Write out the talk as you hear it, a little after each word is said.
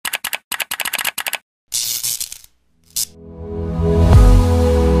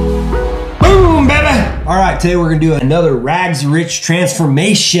today we're gonna do another Rags to Rich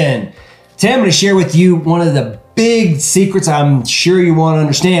transformation. Today I'm gonna share with you one of the big secrets I'm sure you wanna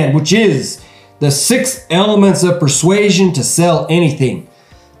understand, which is the 6 elements of persuasion to sell anything.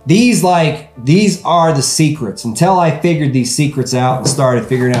 These are the secrets. Until I figured these secrets out and started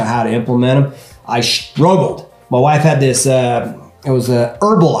figuring out how to implement them, I struggled. My wife had this, it was a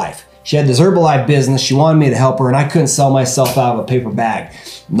Herbalife. She had this Herbalife business. She wanted me to help her, and I couldn't sell myself out of a paper bag.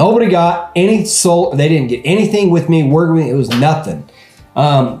 Nobody got any sold. They didn't get anything with me, working with me. It was nothing.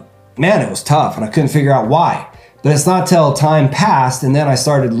 Man, it was tough, and I couldn't figure out why. But it's not till time passed, and then I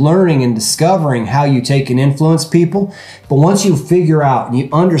started learning and discovering how you take and influence people. But once you figure out and you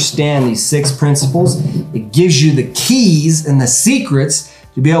understand these 6 principles, it gives you the keys and the secrets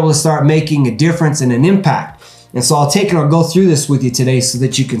to be able to start making a difference and an impact. And so I'll go through this with you today so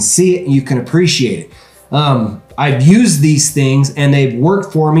that you can see it and you can appreciate it. I've used these things and they've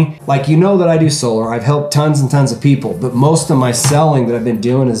worked for me. Like, you know that I do solar. I've helped tons and tons of people, but most of my selling that I've been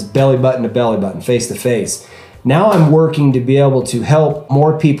doing is belly button to belly button, face to face. Now I'm working to be able to help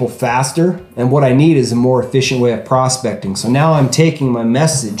more people faster, and what I need is a more efficient way of prospecting. So now I'm taking my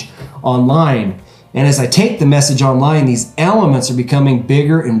message online, and as I take the message online, these elements are becoming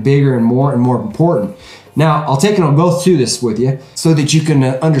bigger and bigger and more important. Now, I'll go through this with you so that you can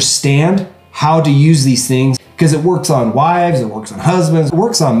understand how to use these things, because it works on wives, it works on husbands, it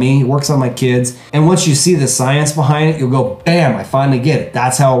works on me, it works on my kids. And once you see the science behind it, you'll go, bam, I finally get it.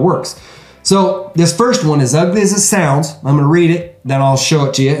 That's how it works. So this first one, as ugly as it sounds, I'm gonna read it, then I'll show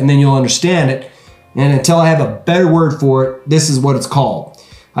it to you, and then you'll understand it. And until I have a better word for it, this is what it's called.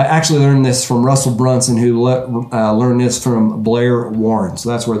 I actually learned this from Russell Brunson, who learned this from Blair Warren. So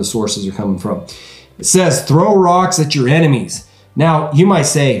that's where the sources are coming from. It says, throw rocks at your enemies. Now, you might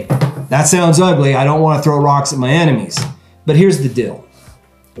say, that sounds ugly. I don't want to throw rocks at my enemies. But here's the deal.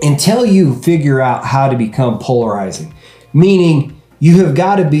 Until you figure out how to become polarizing, meaning you have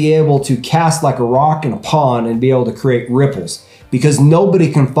got to be able to cast like a rock in a pond and be able to create ripples, because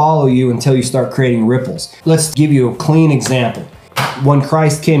nobody can follow you until you start creating ripples. Let's give you a clean example. When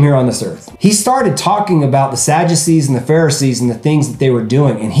Christ came here on this earth, he started talking about the Sadducees and the Pharisees and the things that they were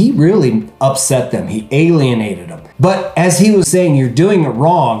doing, and he really upset them. He alienated them. But as he was saying, you're doing it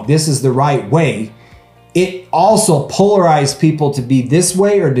wrong, this is the right way, it also polarized people to be this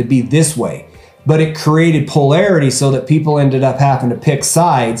way or to be this way. But it created polarity so that people ended up having to pick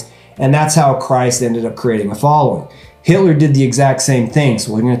sides, and that's how Christ ended up creating a following. Hitler did the exact same thing,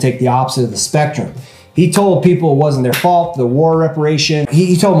 so we're going to take the opposite of the spectrum. He told people it wasn't their fault, the war reparation.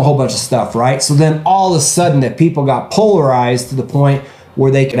 He told them a whole bunch of stuff, right? So then all of a sudden that people got polarized to the point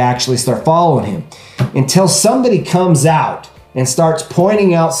where they could actually start following him. Until somebody comes out and starts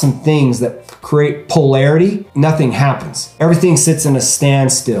pointing out some things that create polarity, nothing happens. Everything sits in a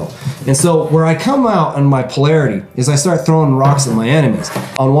standstill. And so where I come out on my polarity is I start throwing rocks at my enemies.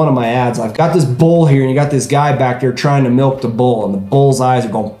 On one of my ads, I've got this bull here, and you got this guy back there trying to milk the bull, and the bull's eyes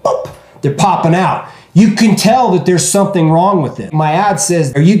are going, boop, they're popping out. You can tell that there's something wrong with it. My ad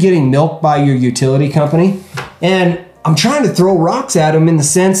says, are you getting milked by your utility company? And I'm trying to throw rocks at them in the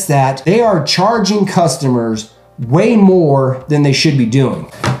sense that they are charging customers way more than they should be doing.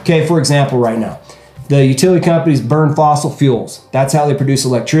 Okay, for example, right now, the utility companies burn fossil fuels. That's how they produce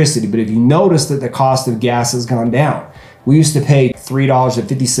electricity. But if you notice that the cost of gas has gone down, we used to pay $3.50,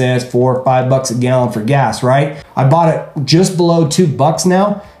 $4 or $5 a gallon for gas, right? I bought it just below $2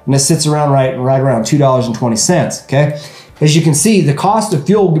 now, and it sits around right around $2.20, okay? As you can see, the cost of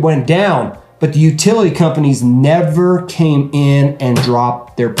fuel went down, but the utility companies never came in and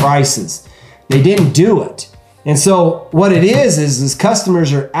dropped their prices. They didn't do it. And so what it is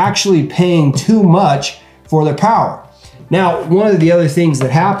customers are actually paying too much for their power. Now, one of the other things that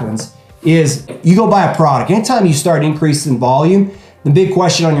happens is you go buy a product. Anytime you start increasing volume, the big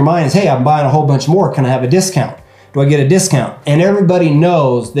question on your mind is, hey, I'm buying a whole bunch more. Can I have a discount? Do I get a discount? And everybody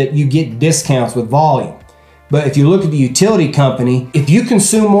knows that you get discounts with volume. But if you look at the utility company, if you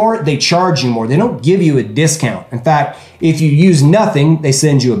consume more, they charge you more. They don't give you a discount. In fact, if you use nothing, they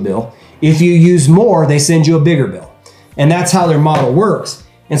send you a bill. If you use more, they send you a bigger bill. And that's how their model works.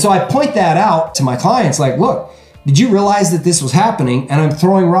 And so I point that out to my clients, like, look, did you realize that this was happening? And I'm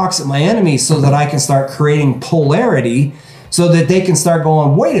throwing rocks at my enemies so that I can start creating polarity so that they can start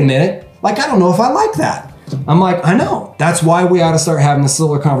going, wait a minute, like, I don't know if I like that. I'm like, I know. That's why we ought to start having this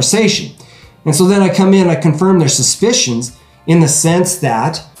similar conversation. And so then I come in, I confirm their suspicions in the sense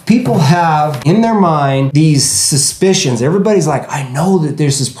that people have in their mind these suspicions. Everybody's like, I know that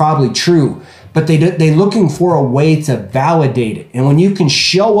this is probably true, but they're looking for a way to validate it. And when you can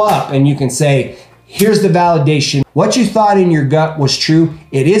show up and you can say, here's the validation, what you thought in your gut was true,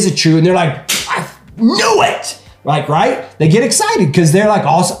 it is true. And they're like, knew it. Like, right? They get excited because they're like,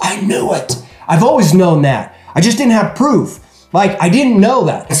 also, I knew it. I've always known that. I just didn't have proof. Like, I didn't know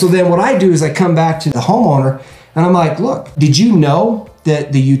that. And so then what I do is I come back to the homeowner and I'm like, look, did you know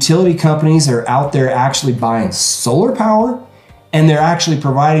that the utility companies are out there actually buying solar power and they're actually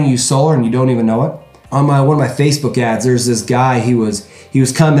providing you solar and you don't even know it? On one of my Facebook ads, there's this guy, he was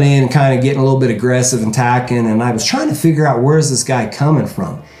coming in and kind of getting a little bit aggressive and attacking, and I was trying to figure out where's this guy coming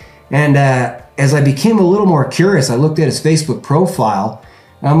from. And as I became a little more curious, I looked at his Facebook profile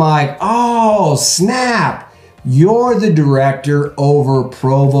and I'm like, oh, snap. You're the director over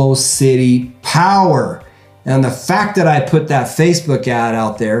Provo City Power. And the fact that I put that Facebook ad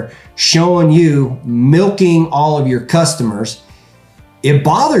out there showing you milking all of your customers, it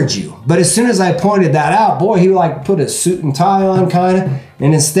bothered you. But as soon as I pointed that out, boy, he like put a suit and tie on kind of.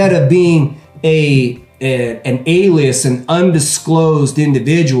 And instead of being an alias, an undisclosed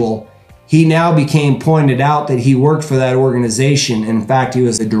individual, he now became pointed out that he worked for that organization. And in fact, he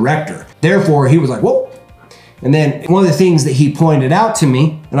was a director. Therefore, he was like, whoa. And then one of the things that he pointed out to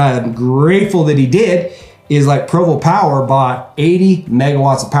me, and I'm grateful that he did, is like Provo Power bought 80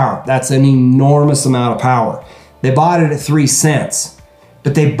 megawatts of power. That's an enormous amount of power. They bought it at 3 cents,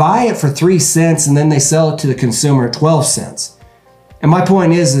 but they buy it for 3 cents and then they sell it to the consumer at 12 cents. And my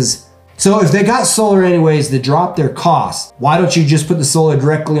point is so if they got solar anyways that drop their costs, why don't you just put the solar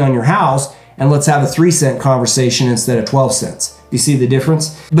directly on your house and let's have a 3 cent conversation instead of 12 cents? You see the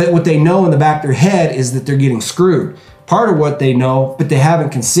difference? But what they know in the back of their head is that they're getting screwed. Part of what they know, but they haven't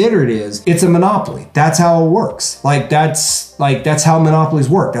considered is it's a monopoly. That's how it works. That's how monopolies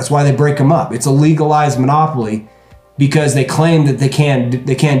work. That's why they break them up. It's a legalized monopoly because they claim that they can't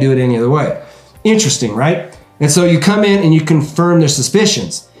do it any other way. Interesting, right? And so you come in and you confirm their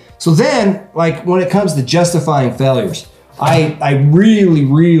suspicions. So then, like when it comes to justifying failures, I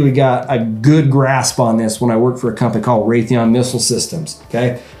really got a good grasp on this when I worked for a company called Raytheon Missile Systems,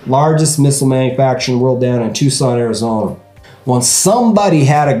 okay? Largest missile manufacturer in the world down in Tucson, Arizona. When somebody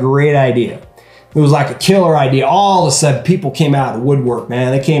had a great idea, it was like a killer idea, all of a sudden people came out of the woodwork,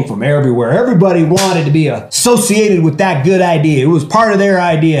 man. They came from everywhere. Everybody wanted to be associated with that good idea. It was part of their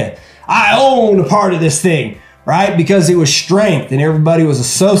idea. I own a part of this thing, right? Because it was strength and everybody was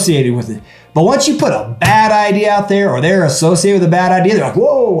associated with it. But once you put a bad idea out there or they're associated with a bad idea, they're like,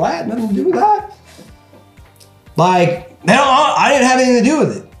 whoa, I had nothing to do with that. Like, I didn't have anything to do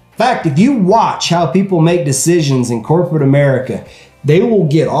with it. In fact, if you watch how people make decisions in corporate America, they will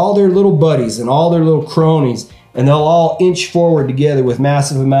get all their little buddies and all their little cronies and they'll all inch forward together with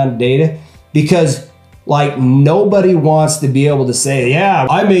massive amount of data because like nobody wants to be able to say, yeah,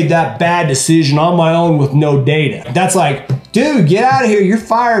 I made that bad decision on my own with no data. That's like, dude, get out of here. You're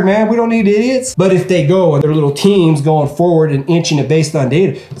fired, man. We don't need idiots. But if they go and their little teams going forward and inching it based on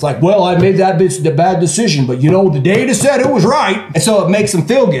data, it's like, well, I made that bad decision, but you know, the data said it was right. And so it makes them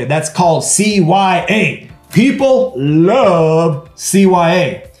feel good. That's called CYA. People love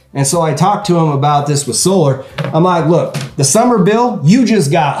CYA. And so I talked to him about this with solar. I'm like, look, the summer bill, you just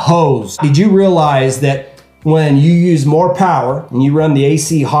got hosed. Did you realize that when you use more power and you run the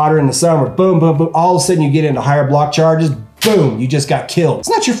AC hotter in the summer, boom, boom, boom, all of a sudden you get into higher block charges, boom, you just got killed. It's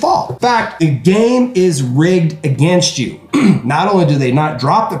not your fault. In fact, the game is rigged against you. Not only do they not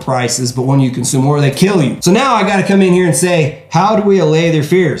drop the prices, but when you consume more, they kill you. So now I got to come in here and say, how do we allay their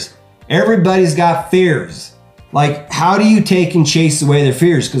fears? Everybody's got fears. Like, how do you take and chase away their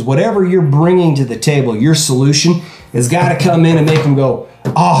fears? Because whatever you're bringing to the table, your solution has got to come in and make them go,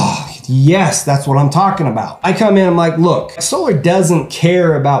 oh, yes, that's what I'm talking about. I come in, I'm like, look, solar doesn't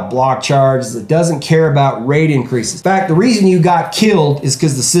care about block charges. It doesn't care about rate increases. In fact, the reason you got killed is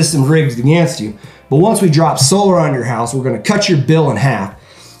because the system's rigged against you. But once we drop solar on your house, we're going to cut your bill in half.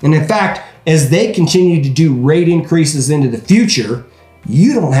 And in fact, as they continue to do rate increases into the future,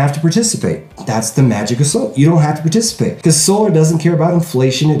 you don't have to participate. That's the magic of solar. You don't have to participate because solar doesn't care about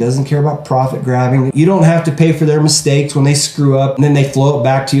inflation. It doesn't care about profit grabbing. You don't have to pay for their mistakes when they screw up and then they flow it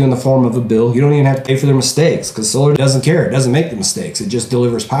back to you in the form of a bill. You don't even have to pay for their mistakes because solar doesn't care. It doesn't make the mistakes. It just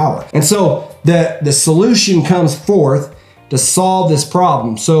delivers power. And so the solution comes forth to solve this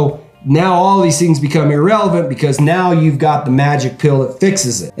problem. So now all these things become irrelevant because now you've got the magic pill that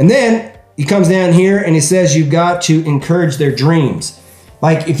fixes it. And then he comes down here and he says you've got to encourage their dreams.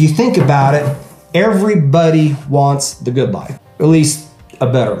 Like, if you think about it, everybody wants the good life, at least a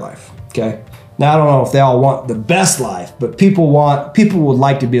better life, okay? Now, I don't know if they all want the best life, but people would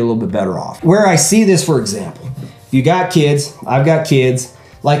like to be a little bit better off. Where I see this, for example, you got kids, I've got kids,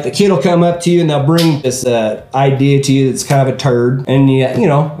 like the kid will come up to you and they'll bring this idea to you that's kind of a turd. And you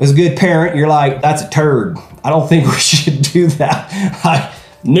know, as a good parent, you're like, that's a turd. I don't think we should do that.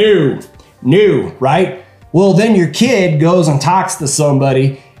 No. new, right? Well, then your kid goes and talks to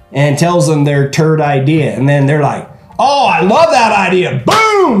somebody and tells them their turd idea. And then they're like, oh, I love that idea.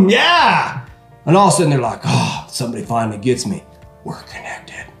 Boom, yeah. And all of a sudden they're like, oh, somebody finally gets me. We're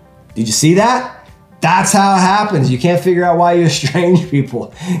connected. Did you see that? That's how it happens. You can't figure out why you estrange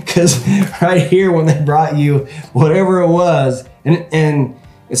people. Because right here, when they brought you whatever it was, and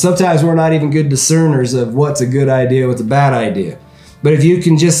sometimes we're not even good discerners of what's a good idea, what's a bad idea. But if you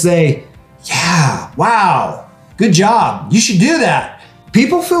can just say, yeah, wow, good job. You should do that.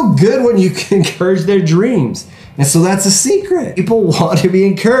 People feel good when you can encourage their dreams. And so that's a secret. People want to be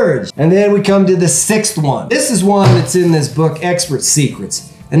encouraged. And then we come to the sixth one. This is one that's in this book, Expert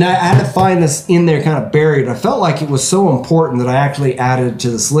Secrets. And I had to find this in there kind of buried. I felt like it was so important that I actually added it to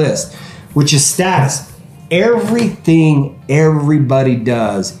this list, which is status. Everything everybody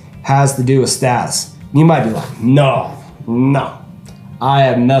does has to do with status. You might be like, no, I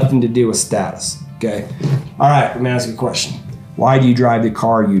have nothing to do with status, okay? All right, let me ask you a question. Why do you drive the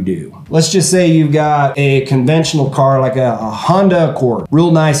car you do? Let's just say you've got a conventional car like a Honda Accord.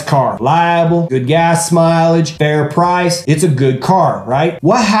 Real nice car. Reliable, good gas mileage, fair price. It's a good car, right?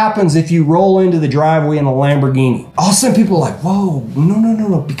 What happens if you roll into the driveway in a Lamborghini? All of a sudden people are like, whoa,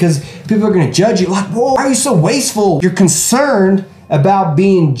 no, because people are gonna judge you. Like, whoa, why are you so wasteful? You're concerned about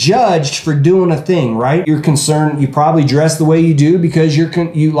being judged for doing a thing, right? You're concerned, you probably dress the way you do because you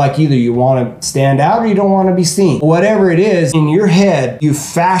like either you want to stand out or you don't want to be seen. Whatever it is, in your head, you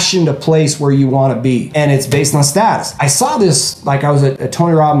fashioned a place where you want to be, and it's based on status. I saw this, like I was at a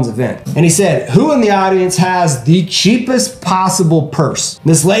Tony Robbins event, and he said, who in the audience has the cheapest possible purse?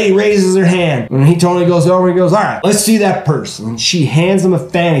 This lady raises her hand, and Tony goes over and he goes, all right, let's see that purse. And she hands him a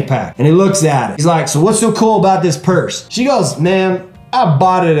fanny pack, and he looks at it. He's like, so what's so cool about this purse? She goes, man, I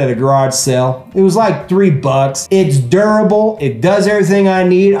bought it at a garage sale. It was like $3. It's durable. It does everything I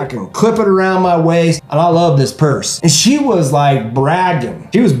need. I can clip it around my waist, and I love this purse. And she was like bragging.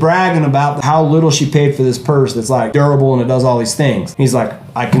 She was bragging about how little she paid for this purse that's like durable and it does all these things. He's like,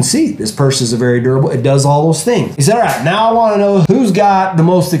 I can see this purse is very durable. It does all those things. He said, all right, now I want to know who's got the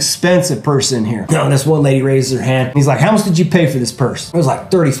most expensive purse in here. And this one lady raises her hand. He's like, how much did you pay for this purse? It was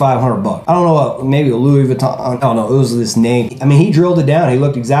like $3,500. I don't know what, maybe a Louis Vuitton. I don't know. It was this name. I mean, he drilled it down. He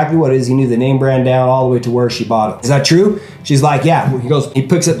looked exactly what it is. He knew the name brand down all the way to where she bought it. Is that true? She's like, yeah. He goes, he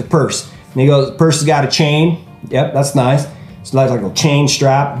picks up the purse. And he goes, the purse has got a chain. Yep, that's nice. It's like a chain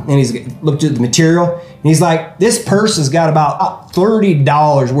strap. And he's looked at the material. And he's like, this purse has got about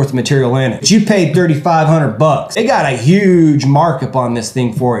 $30 worth of material in it. But you paid $3,500. They got a huge markup on this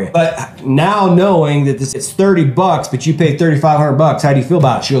thing for you. But now knowing that it's $30, but you paid $3,500, how do you feel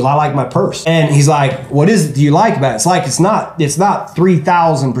about it? She goes, I like my purse. And he's like, what is it do you like about it? It's like, it's not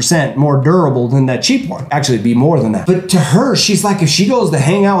 3,000% more durable than that cheap one. Actually, it'd be more than that. But to her, she's like, if she goes to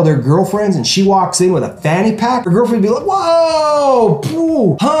hang out with her girlfriends and she walks in with a fanny pack, her girlfriend would be like, whoa,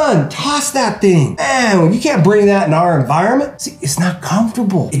 poo, hun, toss that thing. Man, you can't bring that in our environment. See, it's not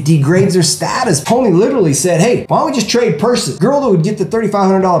comfortable. It degrades their status. Tony literally said, hey, why don't we just trade purses? Girl that would get the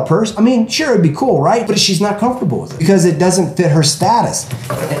 $3,500 purse, I mean, sure, it'd be cool, right? But she's not comfortable with it because it doesn't fit her status.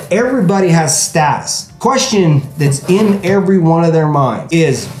 And everybody has status. Question that's in every one of their minds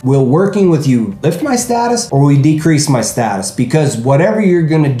is, will working with you lift my status or will you decrease my status? Because whatever you're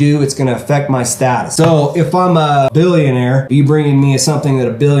gonna do, it's gonna affect my status. So if I'm a billionaire, are you bringing me something that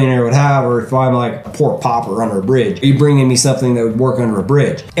a billionaire would have? Or if I'm like a poor pauper under a bridge, are you bringing me something that would work under a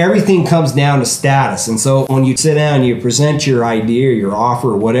bridge? Everything comes down to status. And so when you sit down and you present your idea, your offer,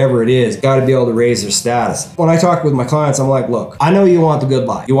 or whatever it is, you gotta be able to raise their status. When I talk with my clients, I'm like, look, I know you want the good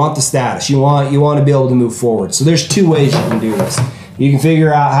life. You want the status. You want to be able to move forward. So there's two ways you can do this. You can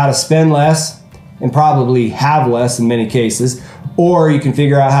figure out how to spend less and probably have less in many cases, or you can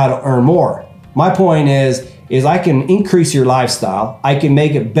figure out how to earn more. My point is I can increase your lifestyle. I can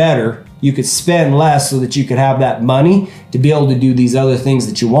make it better. You could spend less so that you could have that money to be able to do these other things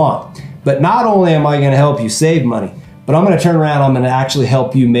that you want. But not only am I going to help you save money, but I'm going to turn around, I'm going to actually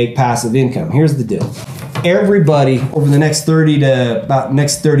help you make passive income. Here's the deal. Everybody over the next 30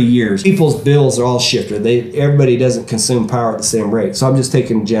 years, people's bills are all shifted. Everybody doesn't consume power at the same rate. So I'm just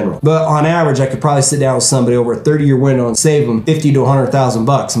taking general. But on average, I could probably sit down with somebody over a 30-year window and save them $50,000 to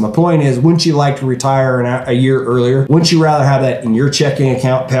 $100,000. And my point is, wouldn't you like to retire a year earlier? Wouldn't you rather have that in your checking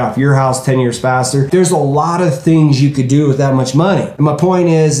account, pay off your house 10 years faster? There's a lot of things you could do with that much money. And my point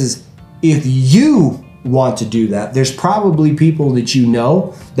is if you want to do that, there's probably people that you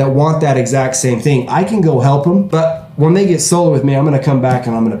know that want that exact same thing. I can go help them, but when they get solar with me, I'm going to come back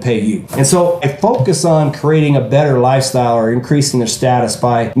and I'm going to pay you. And so I focus on creating a better lifestyle or increasing their status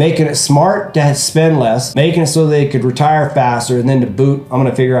by making it smart to spend less, making it so they could retire faster, and then to boot, I'm going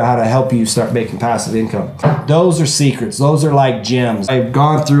to figure out how to help you start making passive income. Those are secrets. Those are like gems. I've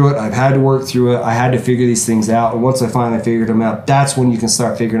gone through it. I've had to work through it. I had to figure these things out. And once I finally figured them out, that's when you can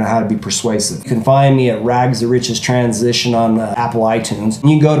start figuring out how to be persuasive. You can find me at Rags to Riches Transition on Apple iTunes. You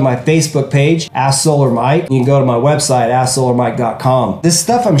can go to my Facebook page, Ask Solar Mike. You can go to my website, AskSolarMike.com. This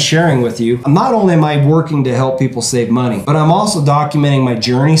stuff I'm sharing with you, not only am I working to help people save money, but I'm also documenting my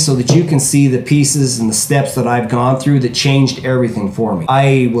journey so that you can see the pieces and the steps that I've gone through that changed everything for me.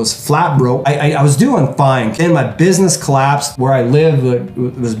 I was flat broke. I was doing fine. Then my business collapsed. Where I live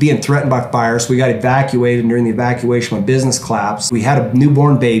was being threatened by fire, so we got evacuated. And during the evacuation, my business collapsed. We had a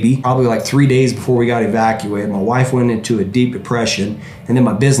newborn baby, probably like 3 days before we got evacuated. My wife went into a deep depression, and then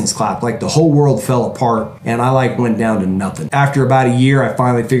my business collapsed. Like the whole world fell apart, and I like went down to nothing. After about a year, I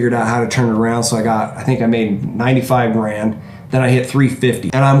finally figured out how to turn it around. So I think I made 95 grand. Then I hit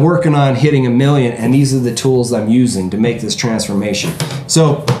 350, and I'm working on hitting $1 million, and these are the tools I'm using to make this transformation.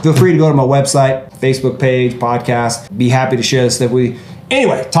 So feel free to go to my website, Facebook page, podcast. Be happy to share this stuff with you.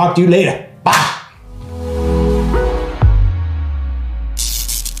 Anyway, talk to you later.